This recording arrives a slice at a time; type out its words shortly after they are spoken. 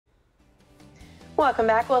Welcome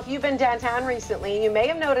back. Well, if you've been downtown recently, you may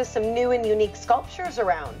have noticed some new and unique sculptures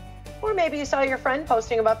around. Or maybe you saw your friend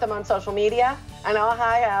posting about them on social media. I know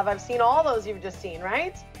I have. I've seen all those you've just seen,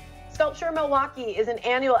 right? Sculpture Milwaukee is an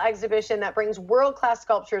annual exhibition that brings world-class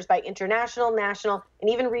sculptures by international, national, and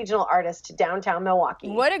even regional artists to downtown Milwaukee.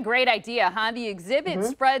 What a great idea, huh? The exhibit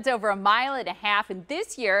spreads over 1.5 miles, and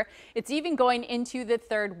this year it's even going into the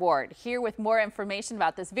 3rd Ward. Here with more information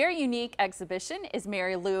about this very unique exhibition is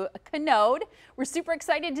Marilu Knode. We're super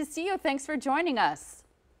excited to see you. Thanks for joining us.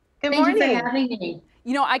 Good morning. Thank you for having me.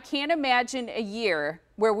 You know, I can't imagine a year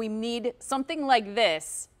where we need something like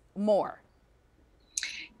this more.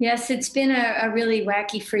 Yes, it's been a really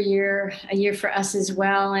wacky a year for us as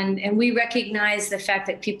well. And we recognize the fact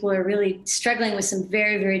that people are really struggling with some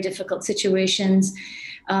very, very difficult situations.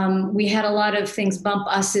 We had a lot of things bump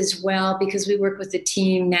us as well because we work with the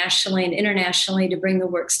team nationally and internationally to bring the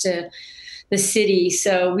works to the city.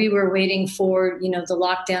 So we were waiting for, the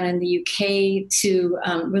lockdown in the UK to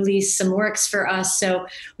release some works for us. So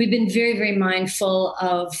we've been very, very mindful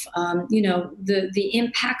of, the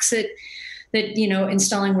impacts that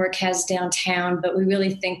installing work has downtown, but we really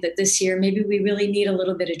think that this year, maybe we really need a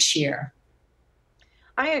little bit of cheer.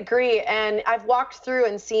 I agree. And I've walked through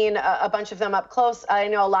and seen a bunch of them up close. I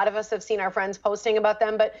know a lot of us have seen our friends posting about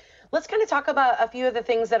them, but let's kind of talk about a few of the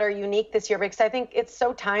things that are unique this year, because I think it's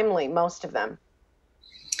so timely, most of them.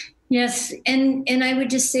 Yes, and I would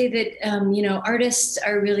just say that, artists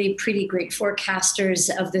are really pretty great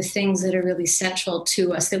forecasters of the things that are really central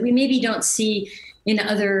to us that we maybe don't see in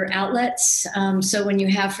other outlets. So when you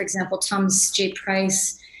have, for example, Thomas J.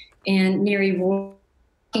 Price and Mary Ward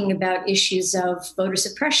talking about issues of voter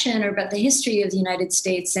suppression or about the history of the United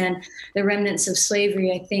States and the remnants of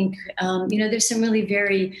slavery, I think, there's some really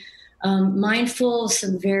very mindful,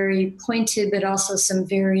 some very pointed, but also some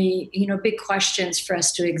very, big questions for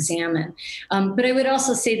us to examine. But I would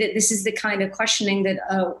also say that this is the kind of questioning that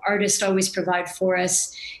artists always provide for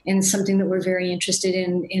us and something that we're very interested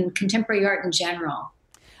in contemporary art in general.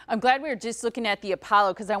 I'm glad we were just looking at the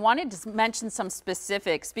Apollo because I wanted to mention some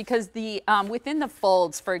specifics because the within the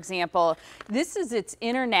folds, for example, this is its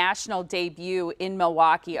international debut in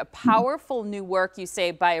Milwaukee, a powerful new work, you say,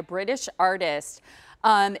 by a British artist.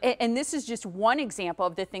 And this is just one example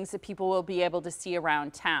of the things that people will be able to see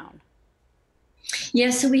around town. Yeah,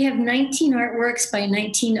 so we have 19 artworks by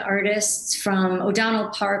 19 artists from O'Donnell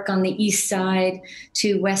Park on the east side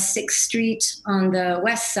to West 6th Street on the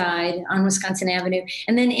west side on Wisconsin Avenue,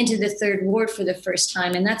 and then into the 3rd Ward for the first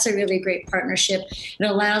time. And that's a really great partnership. It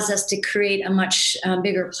allows us to create a much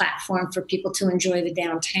bigger platform for people to enjoy the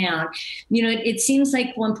downtown. It seems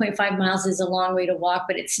like 1.5 miles is a long way to walk,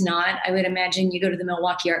 but it's not. I would imagine you go to the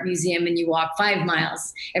Milwaukee Art Museum and you walk 5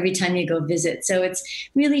 miles every time you go visit. So it's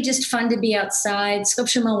really just fun to be outside.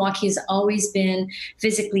 Sculpture Milwaukee has always been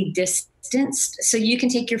physically distanced, so you can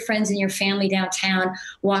take your friends and your family downtown,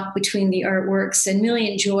 walk between the artworks, and really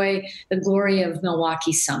enjoy the glory of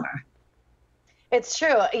Milwaukee summer. It's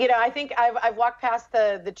true. I think I've walked past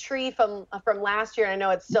the tree from last year, and I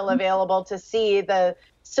know it's still available to see, the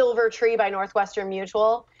silver tree by Northwestern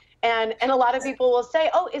Mutual. And a lot of people will say,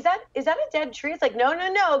 oh, is that a dead tree? It's like,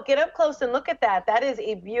 no, get up close and look at that. That is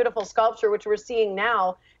a beautiful sculpture, which we're seeing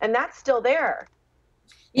now, and that's still there.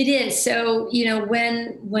 It is. So,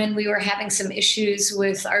 when we were having some issues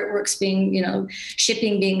with artworks being,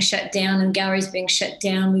 shipping being shut down and galleries being shut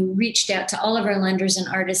down, we reached out to all of our lenders and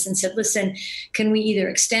artists and said, listen, can we either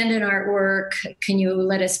extend an artwork? Can you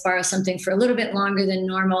let us borrow something for a little bit longer than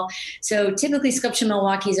normal? So typically Sculpture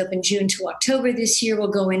Milwaukee is open June to October. This year we'll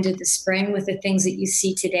go into the spring with the things that you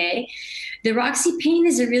see today. The Roxy Pane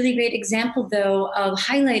is a really great example, though, of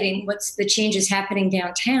highlighting what's the changes happening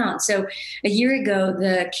downtown. So a year ago,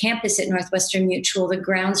 the campus at Northwestern Mutual, the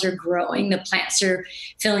grounds are growing, the plants are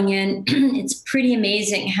filling in. It's pretty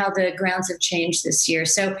amazing how the grounds have changed this year.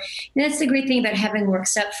 So that's the great thing about having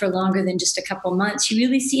works up for longer than just a couple months. You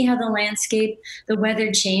really see how the landscape, the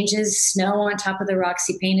weather changes. Snow on top of the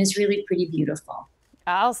Roxy Pane is really pretty beautiful.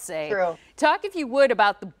 I'll say. True. Talk, if you would,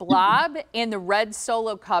 about the blob and the red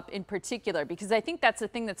solo cup in particular, because I think that's the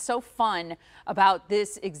thing that's so fun about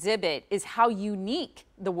this exhibit is how unique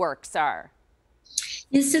the works are.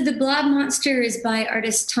 Yes, so the blob monster is by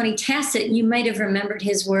artist Tony Tassett. You might have remembered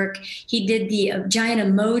his work. He did the giant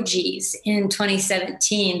emojis in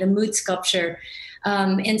 2017, the mood sculpture.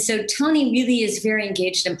 And so Tony really is very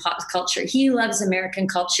engaged in pop culture. He loves American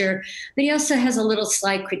culture, but he also has a little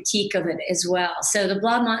sly critique of it as well. So the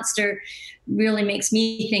Blob Monster really makes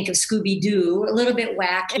me think of Scooby-Doo, a little bit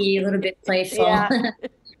wacky, a little bit playful. Yeah.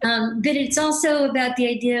 But it's also about the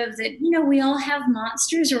idea of that, we all have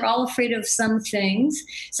monsters. We're all afraid of some things.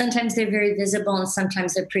 Sometimes they're very visible and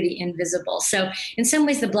sometimes they're pretty invisible. So in some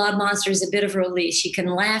ways, the blob monster is a bit of a release. You can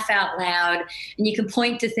laugh out loud and you can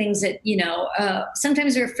point to things that,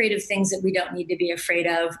 sometimes we're afraid of things that we don't need to be afraid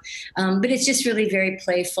of. But it's just really very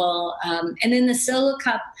playful. And then the solo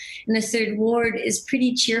cup in the third ward is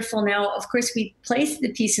pretty cheerful. Now, of course, we placed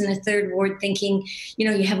the piece in the third ward thinking,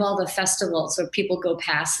 you have all the festivals where people go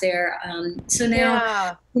past there. So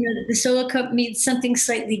now, the solo cup means something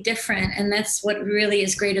slightly different. And that's what really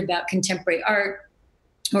is great about contemporary art,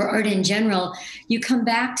 or art in general. You come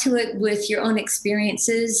back to it with your own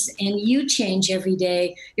experiences and you change every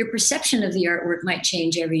day. Your perception of the artwork might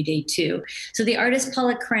change every day too. So the artist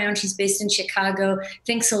Paula Crown, she's based in Chicago,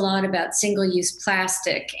 thinks a lot about single-use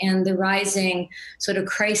plastic and the rising sort of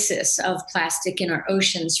crisis of plastic in our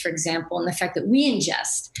oceans, for example, and the fact that we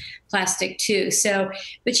ingest plastic too. So,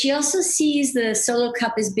 but she also sees the solo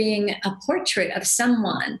cup as being a portrait of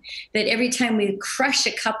someone, that every time we crush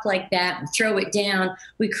a cup like that and throw it down,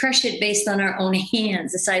 we crush it based on our own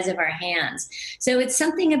hands, the size of our hands. So it's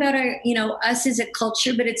something about our, us as a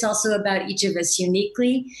culture, but it's also about each of us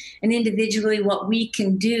uniquely and individually what we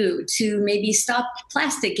can do to maybe stop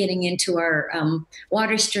plastic getting into our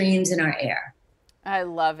water streams and our air. I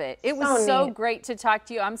love it. It was so great to talk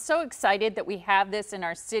to you. I'm so excited that we have this in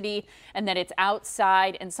our city and that it's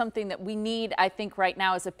outside, and something that we need, I think, right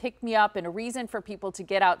now is a pick-me-up and a reason for people to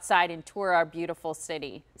get outside and tour our beautiful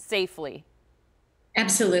city safely.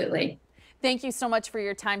 Absolutely. Thank you so much for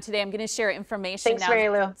your time today. I'm going to share information now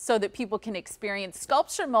Marilu. so that people can experience.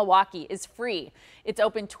 Sculpture Milwaukee is free. It's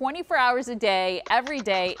open 24 hours a day, every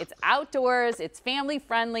day. It's outdoors. It's family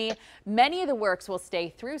friendly. Many of the works will stay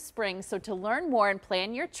through spring. So to learn more and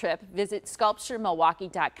plan your trip, visit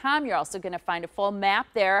sculpturemilwaukee.com. You're also going to find a full map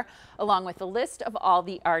there along with a list of all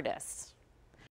the artists.